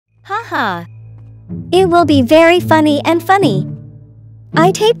Haha. It will be very funny and funny.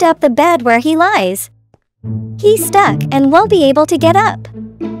 I taped up the bed where he lies. He's stuck and won't be able to get up.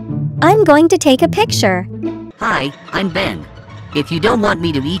 I'm going to take a picture. Hi, I'm Ben. If you don't want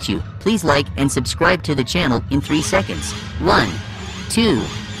me to eat you, please like and subscribe to the channel in 3 seconds. 1, 2,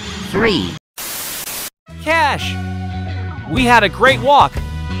 3. Cash! We had a great walk,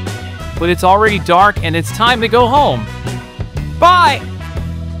 but it's already dark and it's time to go home. Bye!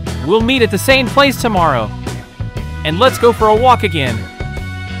 We'll meet at the same place tomorrow. And let's go for a walk again.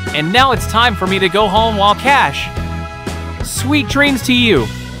 And now it's time for me to go home while Cash. Sweet dreams to you.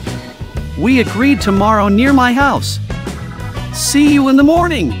 We agreed tomorrow near my house. See you in the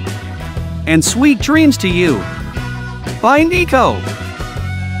morning. And sweet dreams to you. Bye, Nico.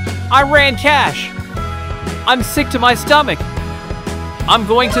 I ran, Cash. I'm sick to my stomach. I'm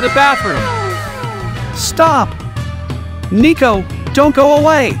going to the bathroom. Stop. Nico, don't go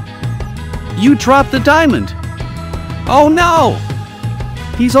away. You dropped the diamond. Oh no!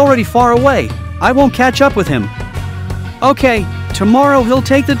 He's already far away. I won't catch up with him. Okay, tomorrow he'll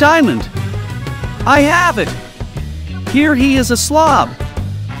take the diamond. I have it. Here he is, a slob.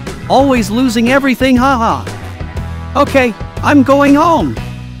 Always losing everything, haha. Okay, I'm going home.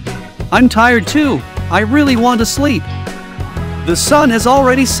 I'm tired too. I really want to sleep. The sun has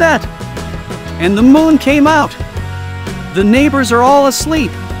already set. And the moon came out. The neighbors are all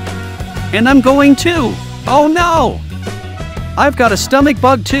asleep. And I'm going too. Oh no! I've got a stomach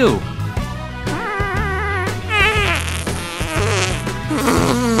bug too.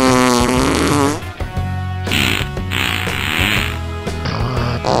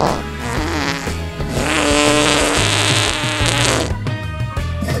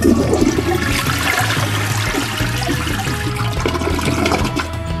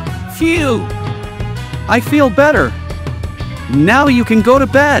 Phew! I feel better. Now you can go to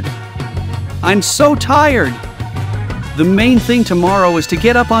bed. I'm so tired. The main thing tomorrow is to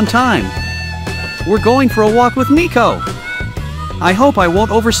get up on time. We're going for a walk with Nico. I hope I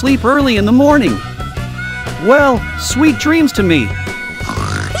won't oversleep early in the morning. Well, sweet dreams to me.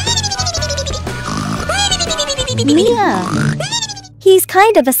 Mia. He's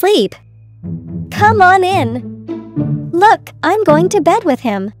kind of asleep. Come on in. Look, I'm going to bed with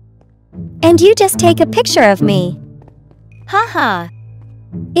him. And you just take a picture of me. Haha.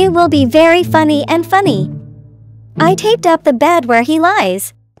 It will be very funny and funny. I taped up the bed where he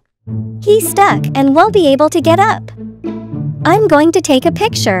lies. He's stuck and won't be able to get up. I'm going to take a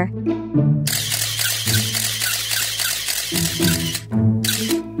picture.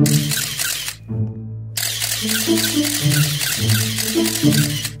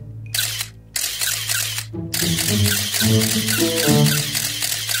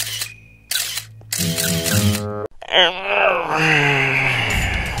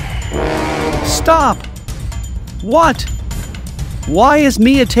 Stop! What? Why is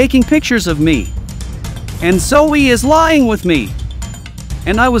Mia taking pictures of me? And Zoe is lying with me.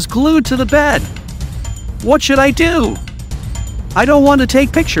 And I was glued to the bed. What should I do? I don't want to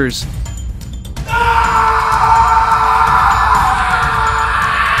take pictures.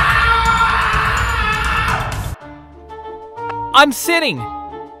 I'm sitting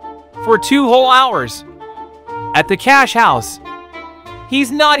for 2 whole hours at the Cash house.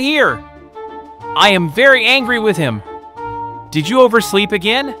 He's not here. I am very angry with him. Did you oversleep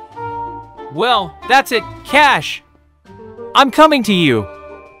again? Well, that's it, Cash. I'm coming to you.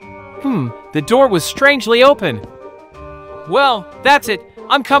 The door was strangely open. Well, that's it,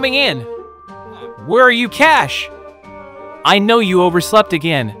 I'm coming in. Where are you, Cash? I know you overslept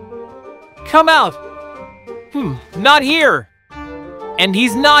again. Come out. Not here. And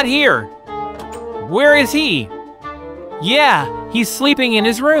he's not here. Where is he? Yeah, he's sleeping in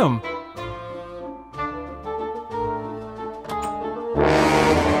his room.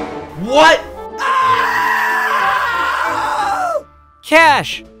 What?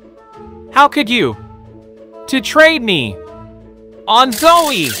 Cash! How could you? To trade me! On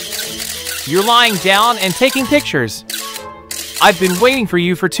Zoe! You're lying down and taking pictures. I've been waiting for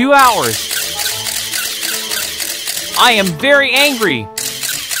you for 2 hours. I am very angry.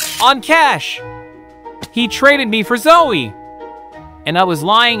 On Cash! He traded me for Zoe! And I was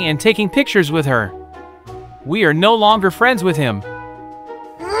lying and taking pictures with her. We are no longer friends with him.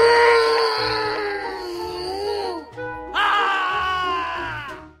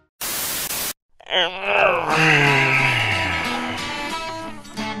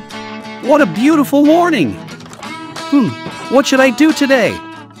 What a beautiful morning! What should I do today?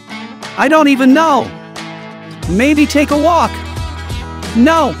 I don't even know. Maybe take a walk.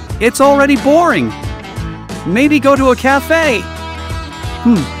 No, it's already boring. Maybe go to a cafe.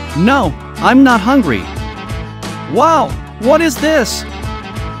 No, I'm not hungry. Wow, what is this?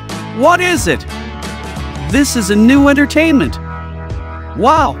 What is it? This is a new entertainment.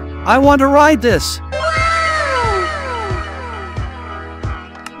 Wow, I want to ride this.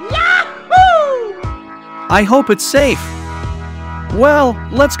 Yahoo! I hope it's safe. Well,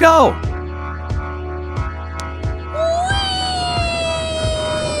 let's go.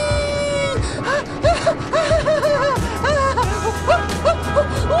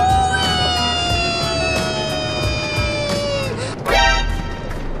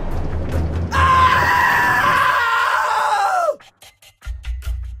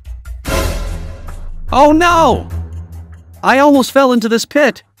 Oh no! I almost fell into this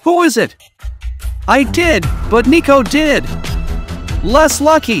pit. Who is it? I did, but Nico did. Less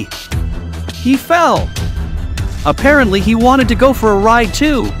lucky. He fell. Apparently he wanted to go for a ride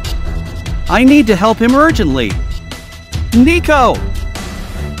too. I need to help him urgently. Nico!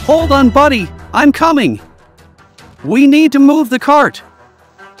 Hold on, buddy. I'm coming. We need to move the cart.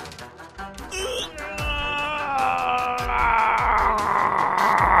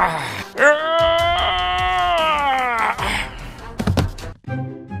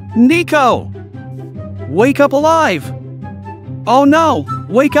 Nico! Wake up alive! Oh no!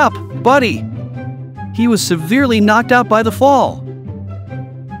 Wake up, buddy! He was severely knocked out by the fall.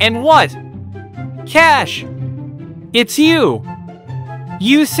 And what? Cash! It's you!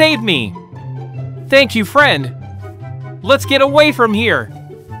 You saved me! Thank you, friend! Let's get away from here!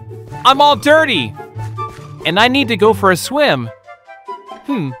 I'm all dirty! And I need to go for a swim.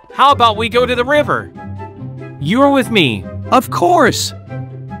 How about we go to the river? You're with me. Of course!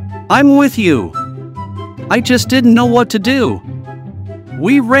 I'm with you. I just didn't know what to do.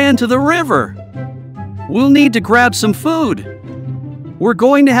 We ran to the river. We'll need to grab some food. We're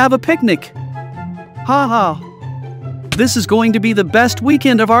going to have a picnic. Haha. This is going to be the best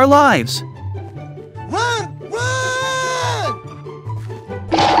weekend of our lives. Run! Run!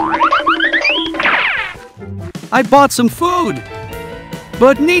 I bought some food.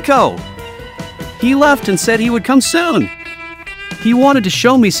 But Nico, he left and said he would come soon. He wanted to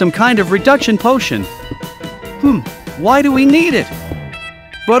show me some kind of reduction potion. Why do we need it?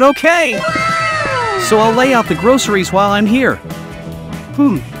 But okay. So I'll lay out the groceries while I'm here.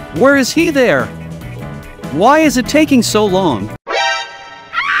 Where is he there? Why is it taking so long?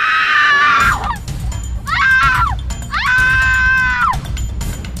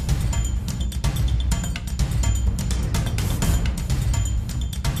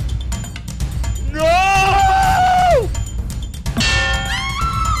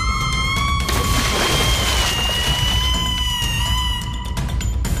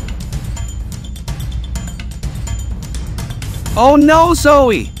 Oh no,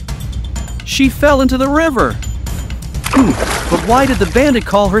 Zoe! She fell into the river. But why did the bandit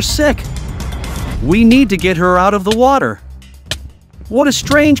call her sick? We need to get her out of the water. What a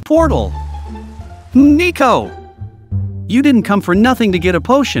strange portal. Nico! You didn't come for nothing to get a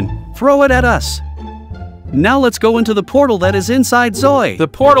potion. Throw it at us. Now let's go into the portal that is inside Zoe. The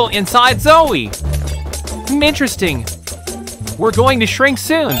portal inside Zoe! Interesting. We're going to shrink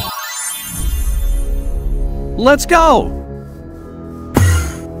soon. Let's go!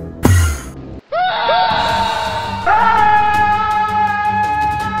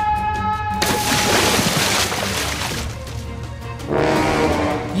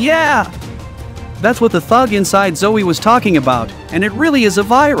 Yeah! That's what the thug inside Zoe was talking about, and it really is a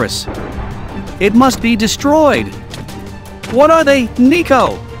virus. It must be destroyed. What are they,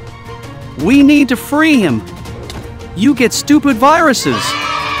 Nico? We need to free him. You get stupid viruses.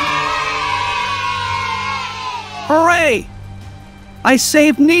 Hooray! I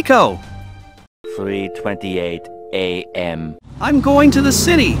saved Nico. 3:28 a.m. I'm going to the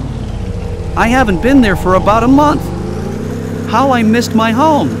city. I haven't been there for about a month. How I missed my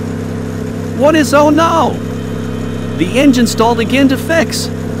home. What is, oh no? The engine stalled again to fix.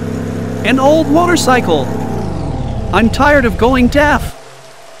 An old motorcycle. I'm tired of going deaf.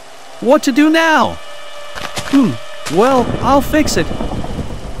 What to do now? Well, I'll fix it.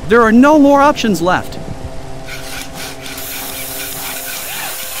 There are no more options left.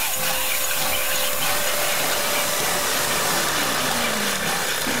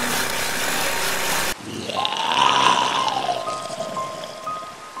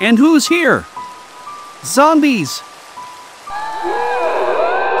 And who's here? Zombies!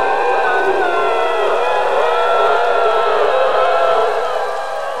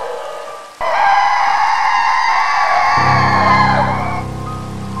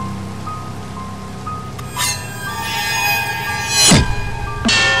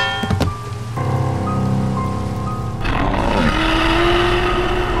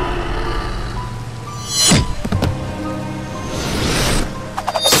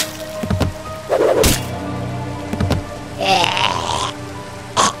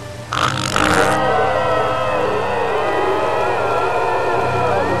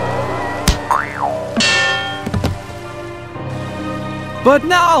 But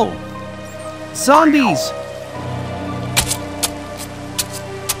no! Zombies!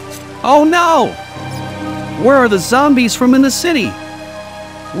 Oh no! Where are the zombies from in the city?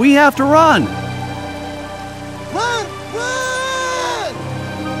 We have to run! Run! Run!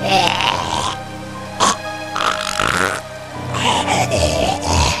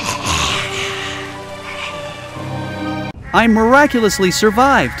 I miraculously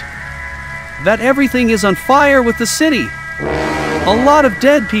survived. That everything is on fire with the city. A lot of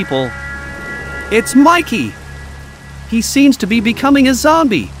dead people. It's Mikey. He seems to be becoming a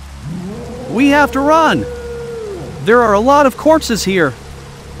zombie. We have to run. There are a lot of corpses here.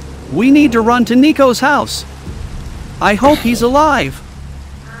 We need to run to Nico's house. I hope he's alive.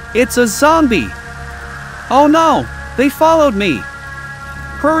 It's a zombie. Oh no, they followed me.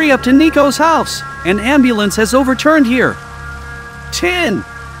 Hurry up to Nico's house. An ambulance has overturned here. 10.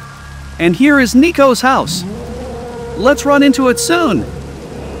 And here is Nico's house. Let's run into it soon.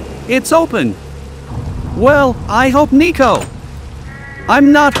 It's open. Well, I hope Nico.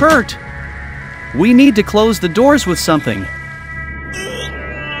 I'm not hurt. We need to close the doors with something.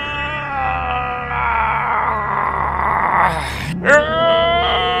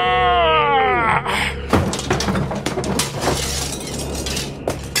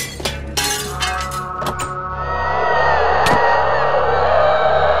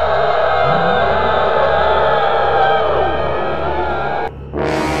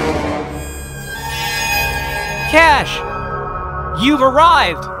 Cash! You've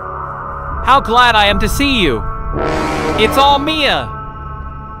arrived! How glad I am to see you! It's all Mia!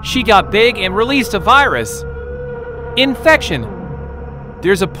 She got big and released a virus. Infection.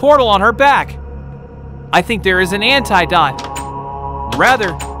 There's a portal on her back. I think there is an antidote.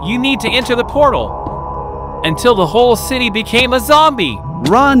 Rather, you need to enter the portal. Until the whole city became a zombie.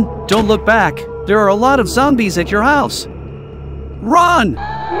 Run! Don't look back. There are a lot of zombies at your house. Run!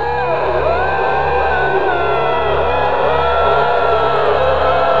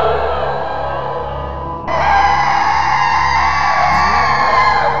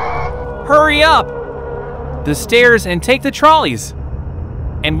 Hurry up! The stairs and take the trolleys.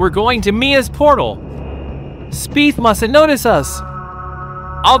 And we're going to Mia's portal. Spieth mustn't notice us.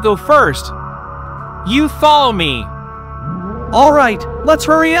 I'll go first. You follow me. All right, let's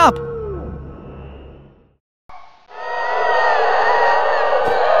hurry up.